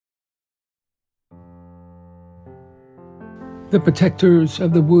The Protectors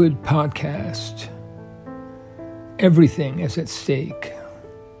of the Wood podcast. Everything is at stake.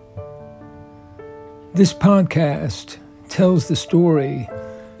 This podcast tells the story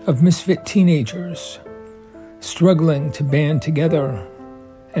of misfit teenagers struggling to band together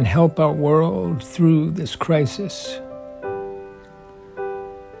and help our world through this crisis.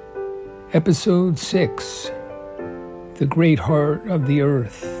 Episode 6, The Great Heart of the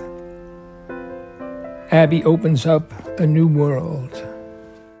Earth. Abby opens up a new world.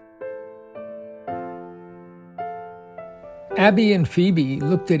 Abby and Phoebe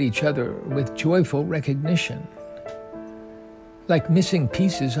looked at each other with joyful recognition, like missing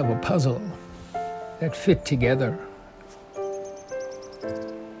pieces of a puzzle that fit together.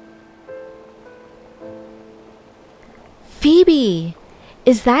 Phoebe,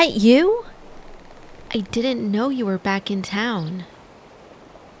 is that you? I didn't know you were back in town.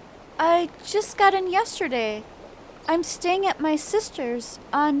 I just got in yesterday. I'm staying at my sister's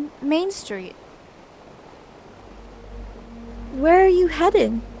on Main Street. Where are you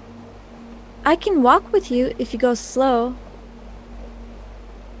headed? I can walk with you if you go slow.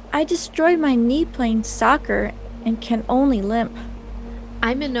 I destroyed my knee playing soccer and can only limp.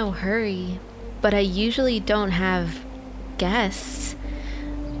 I'm in no hurry, but I usually don't have guests.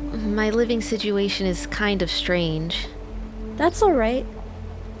 My living situation is kind of strange. That's all right.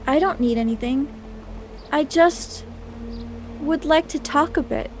 I don't need anything. I just would like to talk a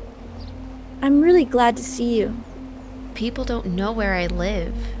bit. I'm really glad to see you. People don't know where I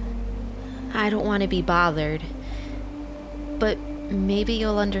live. I don't want to be bothered. But maybe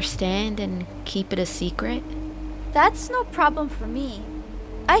you'll understand and keep it a secret? That's no problem for me.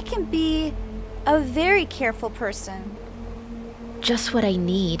 I can be a very careful person. Just what I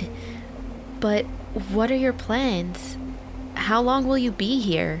need. But what are your plans? How long will you be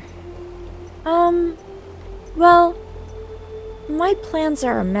here? Well, my plans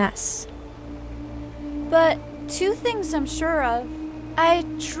are a mess. But two things I'm sure of. I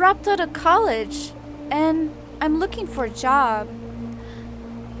dropped out of college, and I'm looking for a job.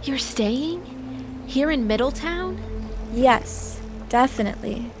 You're staying? Here in Middletown? Yes,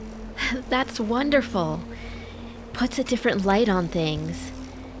 definitely. That's wonderful. Puts a different light on things.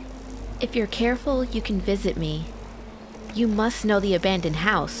 If you're careful, you can visit me. You must know the abandoned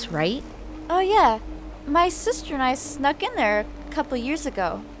house, right? Oh yeah, my sister and I snuck in there a couple years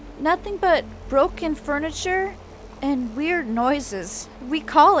ago. Nothing but broken furniture and weird noises. We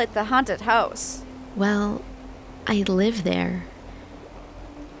call it the haunted house. Well, I live there.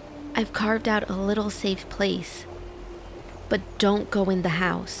 I've carved out a little safe place. But don't go in the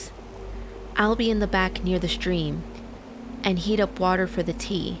house. I'll be in the back near the stream and heat up water for the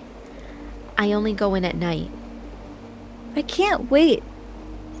tea. I only go in at night. I can't wait.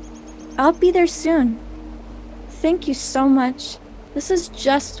 I'll be there soon. Thank you so much. This is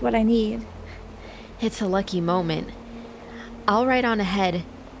just what I need. It's a lucky moment. I'll ride on ahead,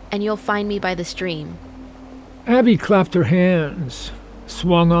 and you'll find me by the stream. Abby clapped her hands,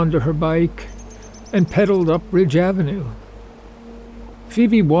 swung onto her bike, and pedaled up Ridge Avenue.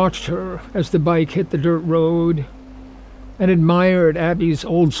 Phoebe watched her as the bike hit the dirt road and admired Abby's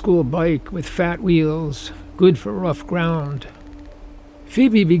old-school bike with fat wheels, good for rough ground.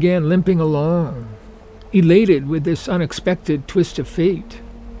 Phoebe began limping along, elated with this unexpected twist of fate.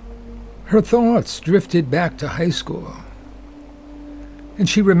 Her thoughts drifted back to high school, and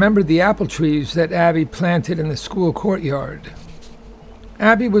she remembered the apple trees that Abby planted in the school courtyard.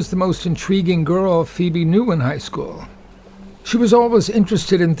 Abby was the most intriguing girl Phoebe knew in high school. She was always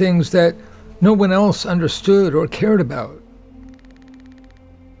interested in things that no one else understood or cared about.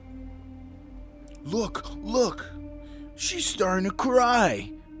 Look, she's starting to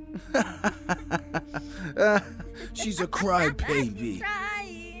cry. She's a crybaby.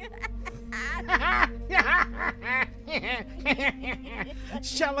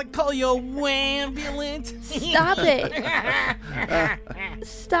 Shall I call you a ambulance? Stop it.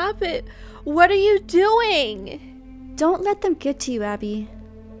 Stop it. What are you doing? Don't let them get to you, Abby.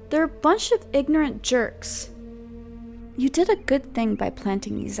 They're a bunch of ignorant jerks. You did a good thing by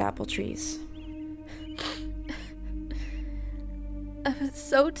planting these apple trees. I'm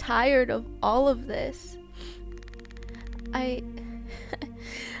so tired of all of this. I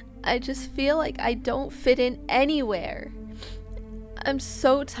just feel like I don't fit in anywhere. I'm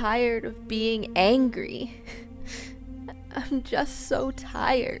so tired of being angry. I'm just so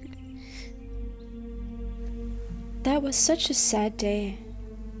tired. That was such a sad day.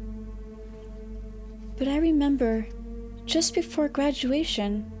 But I remember just before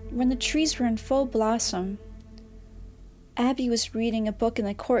graduation, when the trees were in full blossom, Abby was reading a book in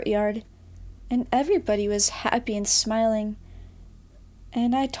the courtyard, and everybody was happy and smiling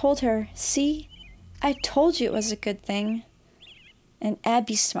And I told her, see, I told you it was a good thing. And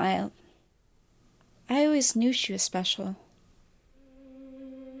Abby smiled. I always knew she was special.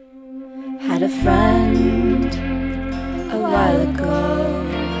 Had a friend a while ago.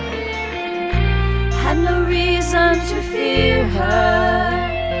 Had no reason to fear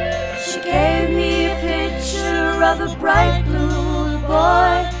her. She gave me a picture of a bright blue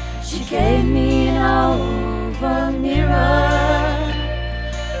boy. She gave me an oval mirror.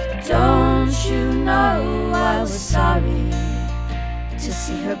 Don't you know I was sorry to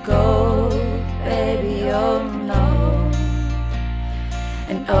see her go, baby, oh no.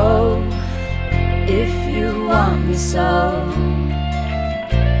 And oh, if you want me so,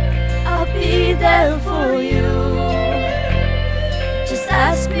 I'll be there for you. Just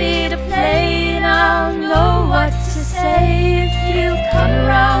ask me to play and I'll know what to say. If you come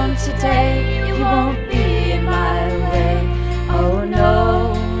around today, you won't be in my way. Oh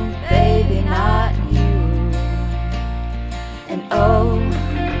no, baby, not you. And oh,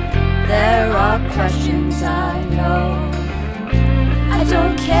 there are questions I know. I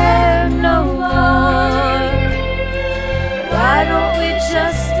don't care no more. Why don't we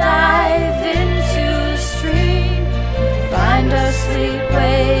just dive into the stream? Find our sleep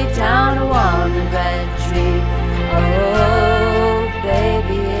way down a warm and red dream. Oh,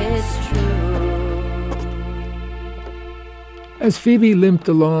 baby, it's true. As Phoebe limped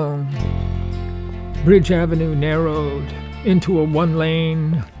along, Bridge Avenue narrowed into a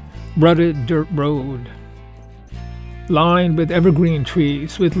one-lane, rutted dirt road, lined with evergreen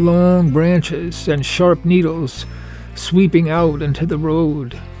trees with long branches and sharp needles sweeping out into the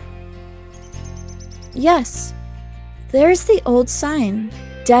road. Yes, there's the old sign,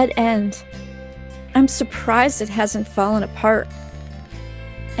 dead end. I'm surprised it hasn't fallen apart.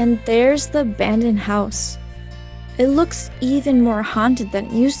 And there's the abandoned house. It looks even more haunted than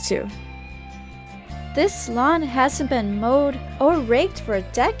it used to. This lawn hasn't been mowed or raked for a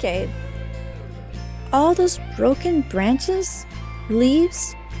decade. All those broken branches,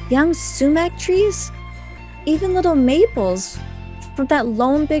 leaves, young sumac trees, even little maples from that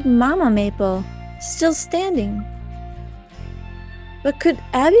lone big mama maple still standing. But could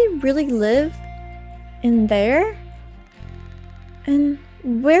Abby really live in there? And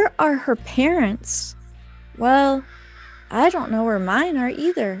where are her parents? Well, I don't know where mine are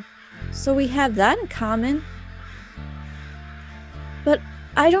either, so we have that in common. But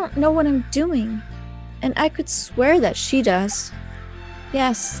I don't know what I'm doing, and I could swear that she does.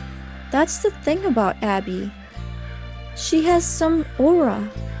 Yes, that's the thing about Abby. She has some aura,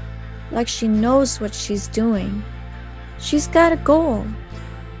 like she knows what she's doing. She's got a goal,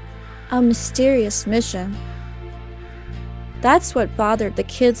 a mysterious mission. That's what bothered the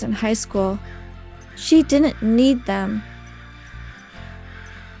kids in high school. She didn't need them.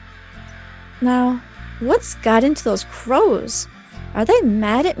 Now, what's got into those crows? Are they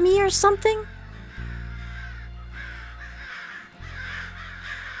mad at me or something?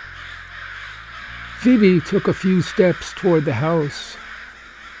 Phoebe took a few steps toward the house,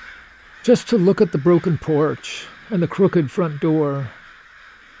 just to look at the broken porch and the crooked front door.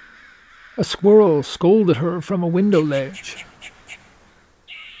 A squirrel scolded her from a window ledge.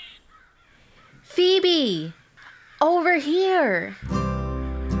 Phoebe! Over here!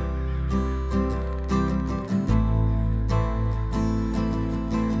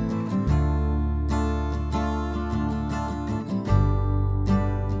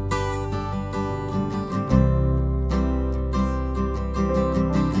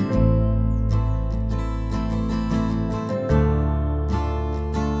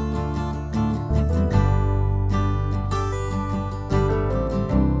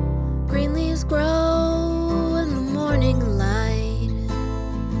 Green leaves grow in the morning light.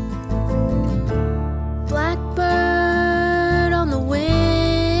 Blackbird on the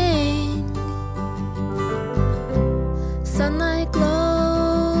wing. Sunlight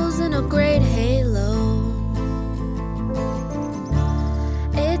glows in a great halo.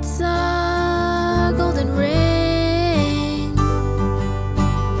 It's a golden ring.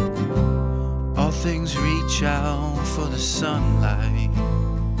 All things reach out for the sunlight.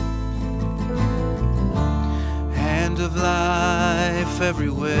 Hand of life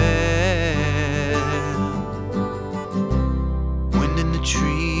everywhere. Wind in the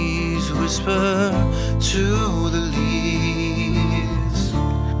trees whisper to the leaves.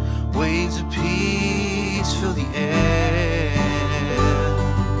 Waves of peace fill the air.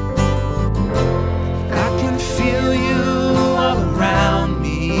 I can feel you all around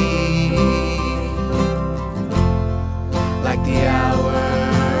me, like the hour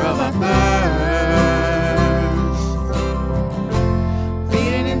of our birth.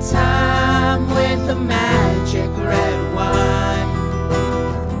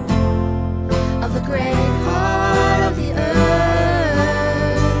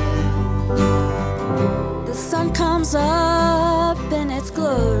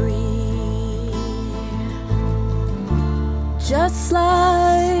 just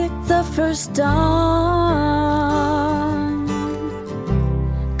like the first dawn.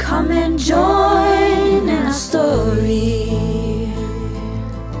 Come and join in our story.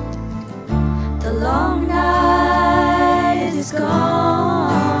 The long night is gone.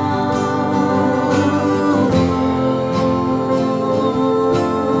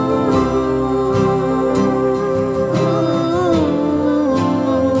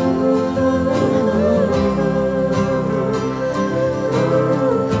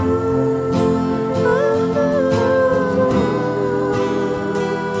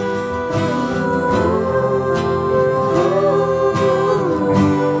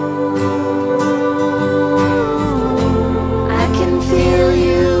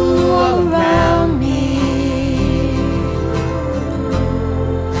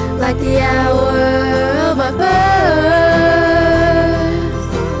 Like the hour of my birth,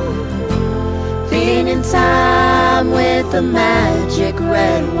 beating in time with the magic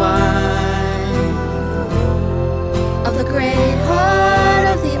red wine of the great heart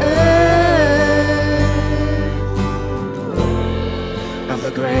of the earth, of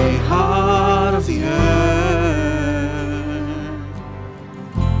the great heart of the earth,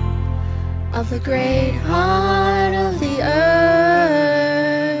 of the great heart of the earth.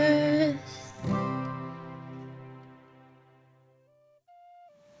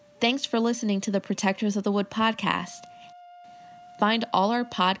 Thanks for listening to the Protectors of the Wood podcast. Find all our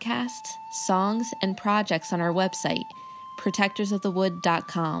podcasts, songs, and projects on our website,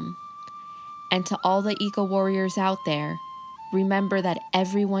 protectorsofthewood.com. And to all the eco-warriors out there, remember that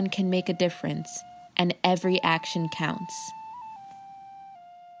everyone can make a difference and every action counts.